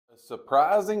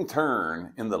Surprising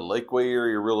turn in the Lakeway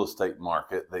area real estate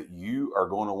market that you are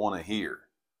going to want to hear.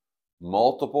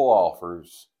 Multiple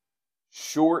offers,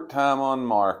 short time on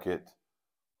market,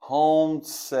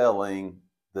 homes selling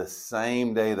the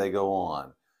same day they go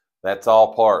on. That's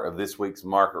all part of this week's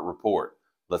market report.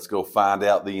 Let's go find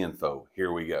out the info.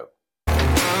 Here we go.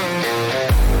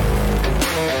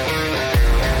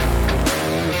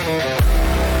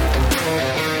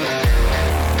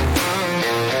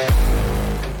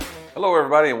 Hello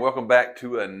everybody, and welcome back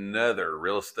to another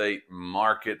real estate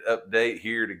market update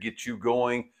here to get you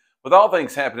going with all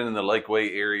things happening in the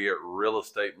Lakeway area real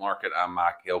estate market. I'm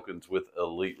Mike Elkins with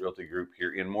Elite Realty Group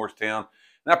here in Morristown,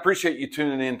 and I appreciate you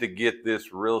tuning in to get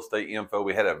this real estate info.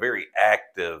 We had a very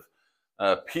active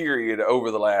period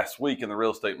over the last week in the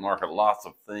real estate market. Lots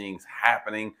of things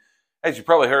happening. As you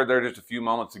probably heard there just a few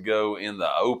moments ago in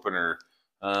the opener,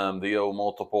 the old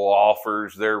multiple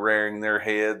offers, they're rearing their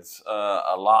heads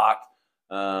a lot.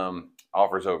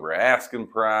 Offers over asking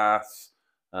price,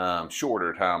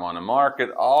 shorter time on the market.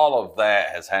 All of that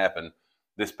has happened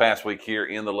this past week here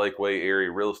in the Lakeway area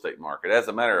real estate market. As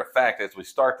a matter of fact, as we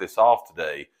start this off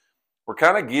today, we're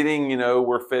kind of getting,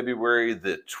 we're February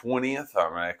the 20th.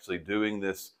 I'm actually doing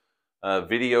this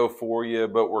video for you,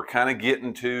 but we're kind of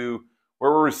getting to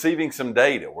where we're receiving some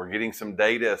data. We're getting some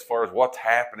data as far as what's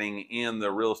happening in the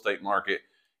real estate market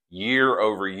year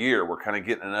over year. We're kind of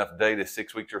getting enough data,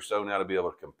 6 weeks or so now, to be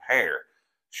able to compare.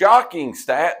 Shocking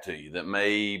stat to you that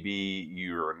maybe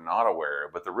you're not aware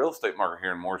of, but the real estate market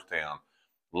here in Morristown,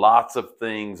 lots of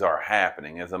things are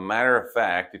happening. As a matter of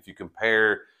fact, if you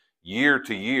compare year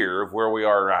to year of where we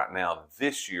are right now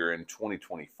this year in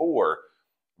 2024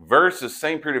 versus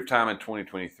same period of time in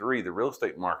 2023, the real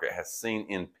estate market has seen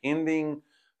impending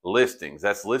listings.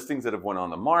 That's listings that have went on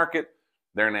the market.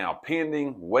 They're now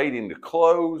pending, waiting to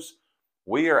close.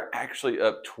 We are actually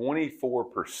up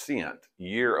 24%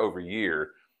 year over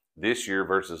year this year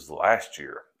versus last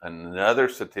year. Another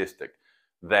statistic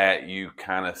that you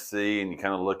kind of see and you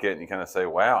kind of look at and you kind of say,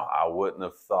 wow, I wouldn't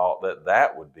have thought that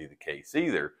that would be the case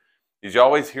either. Is you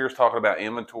always hear us talking about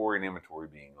inventory and inventory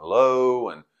being low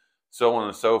and so on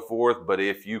and so forth. But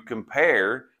if you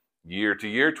compare year to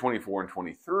year, 24 and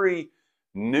 23,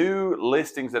 new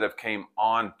listings that have came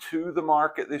onto the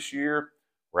market this year,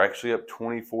 we're actually up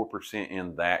 24%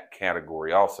 in that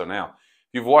category also. Now, if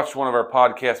you've watched one of our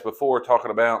podcasts before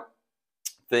talking about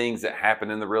things that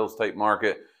happen in the real estate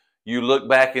market, you look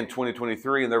back in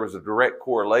 2023 and there was a direct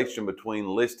correlation between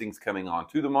listings coming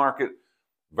onto the market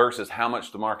versus how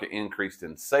much the market increased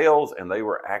in sales, and they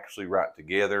were actually right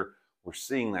together. We're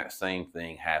seeing that same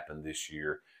thing happen this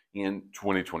year in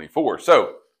 2024.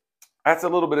 So that's a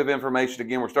little bit of information.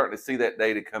 Again, we're starting to see that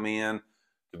data come in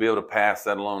to be able to pass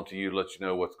that along to you, let you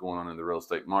know what's going on in the real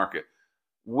estate market.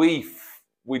 We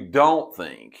don't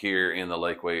think here in the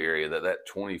Lakeway area that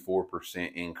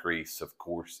 24% increase, of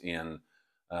course, in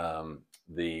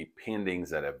the pendings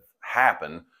that have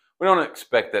happened, we don't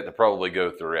expect that to probably go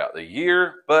throughout the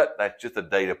year, but that's just a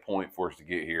data point for us to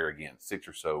get here again, 6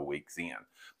 or so weeks in.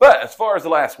 But as far as the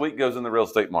last week goes in the real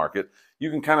estate market, you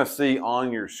can kind of see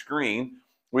on your screen,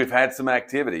 we've had some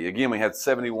activity. Again, we had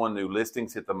 71 new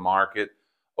listings hit the market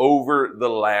over the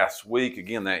last week.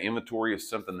 Again, that inventory is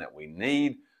something that we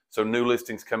need. So new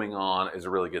listings coming on is a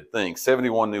really good thing.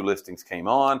 71 new listings came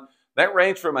on. That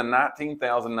ranged from a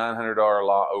 $19,900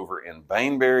 lot over in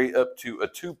Bainbury up to a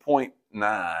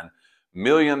 $2.9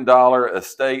 million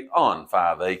estate on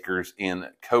 5 acres in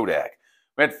Kodak.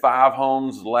 We had 5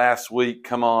 homes last week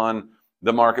come on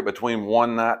the market between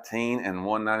 $119 and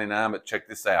 $199, but check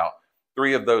this out.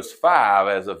 3 of those 5,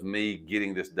 as of me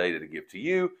getting this data to give to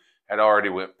you, had already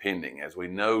went pending. As we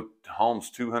know, homes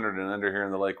 200 and under here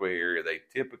in the Lakeway area, they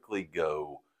typically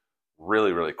go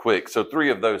really, really quick. So 3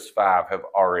 of those 5 have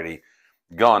already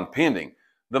gone pending.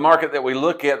 The market that we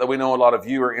look at, that we know a lot of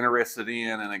you are interested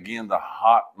in, and again, the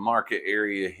hot market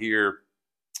area here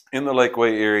in the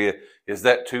Lakeway area is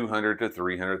that $200,000 to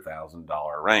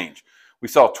 $300,000 range. We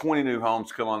saw 20 new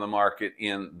homes come on the market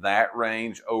in that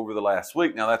range over the last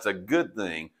week. Now, that's a good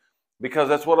thing because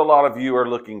that's what a lot of you are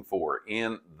looking for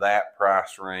in that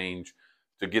price range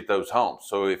to get those homes.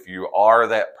 So if you are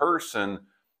that person,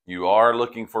 you are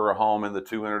looking for a home in the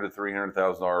 $200,000 to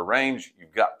 $300,000 range,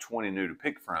 you've got 20 new to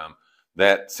pick from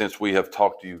that since we have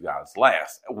talked to you guys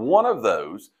last. One of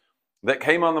those that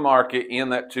came on the market in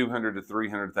that $200,000 to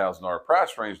 $300,000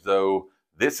 price range, though,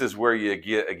 this is where you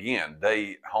get, again,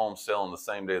 homes selling the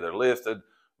same day they're listed,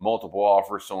 multiple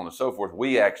offers, so on and so forth.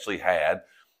 We actually had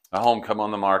a home come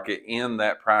on the market in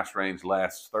that price range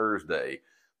last Thursday.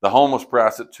 The home was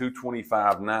priced at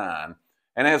 $225,900.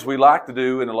 And as we like to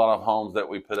do in a lot of homes that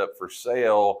we put up for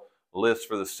sale, list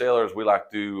for the sellers, we like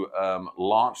to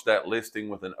launch that listing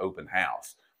with an open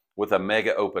house, with a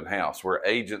mega open house where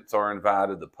agents are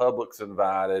invited, the public's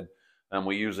invited, and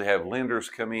we usually have lenders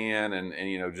come in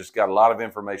and just got a lot of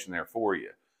information there for you.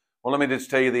 Well, let me just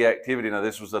tell you the activity. Now,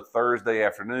 this was a Thursday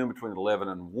afternoon between 11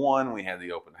 and 1. We had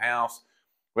the open house.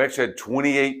 We actually had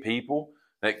 28 people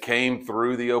that came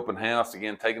through the open house,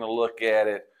 again, taking a look at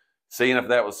it, seeing if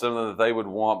that was something that they would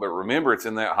want. But remember, it's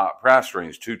in that hot price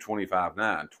range,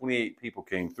 $225,900. 28 people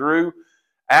came through,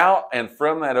 out, and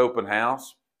from that open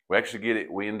house,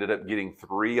 we ended up getting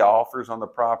 3 offers on the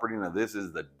property. Now, this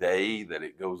is the day that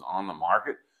it goes on the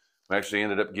market. We actually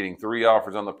ended up getting 3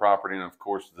 offers on the property, and of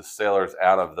course, the sellers,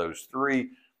 out of those 3,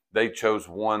 they chose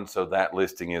one, so that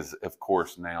listing is, of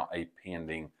course, now a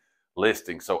pending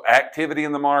listing. So activity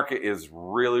in the market is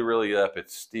really, really up.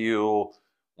 It's still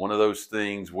one of those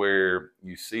things where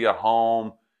you see a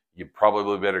home, you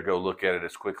probably better go look at it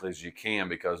as quickly as you can,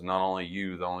 because not only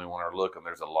you, the only one are looking,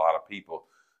 there's a lot of people,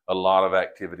 a lot of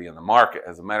activity in the market.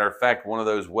 As a matter of fact, one of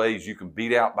those ways you can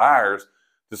beat out buyers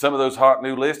to some of those hot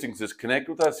new listings is connect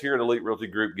with us here at Elite Realty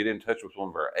Group. Get in touch with one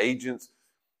of our agents.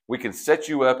 We can set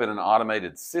you up in an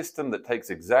automated system that takes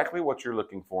exactly what you're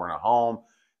looking for in a home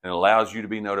and allows you to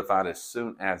be notified as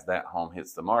soon as that home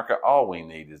hits the market. All we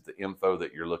need is the info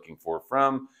that you're looking for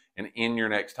from and in your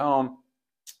next home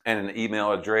and an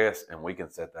email address, and we can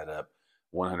set that up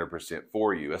 100%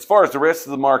 for you. As far as the rest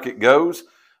of the market goes,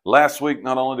 last week,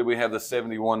 not only did we have the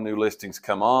 71 new listings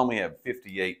come on, we have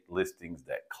 58 listings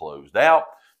that closed out,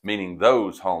 meaning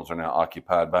those homes are now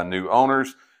occupied by new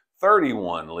owners.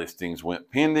 31 listings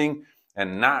went pending,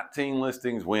 and 19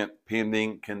 listings went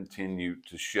pending, continue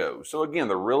to show. So again,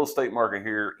 the real estate market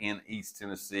here in East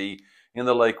Tennessee, in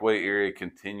the Lakeway area,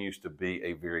 continues to be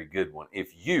a very good one.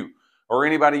 If you or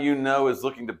anybody you know is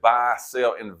looking to buy,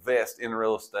 sell, invest in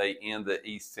real estate in the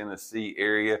East Tennessee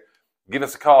area, give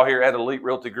us a call here at Elite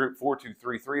Realty Group,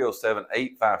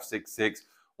 423-307-8566.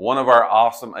 One of our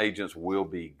awesome agents will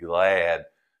be glad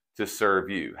to serve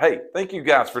you. Hey, thank you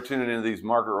guys for tuning into these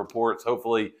market reports.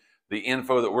 Hopefully the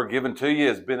info that we're giving to you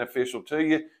is beneficial to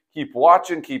you. Keep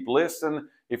watching, keep listening.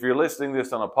 If you're listening to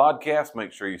this on a podcast,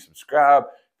 make sure you subscribe.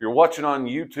 If you're watching on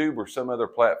YouTube or some other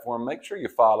platform, make sure you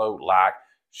follow, like,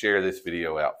 share this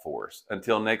video out for us.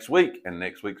 Until next week and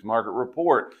next week's market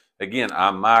report. Again,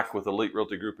 I'm Mike with Elite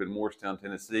Realty Group in Morristown,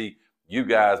 Tennessee. You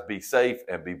guys be safe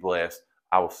and be blessed.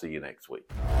 I will see you next week.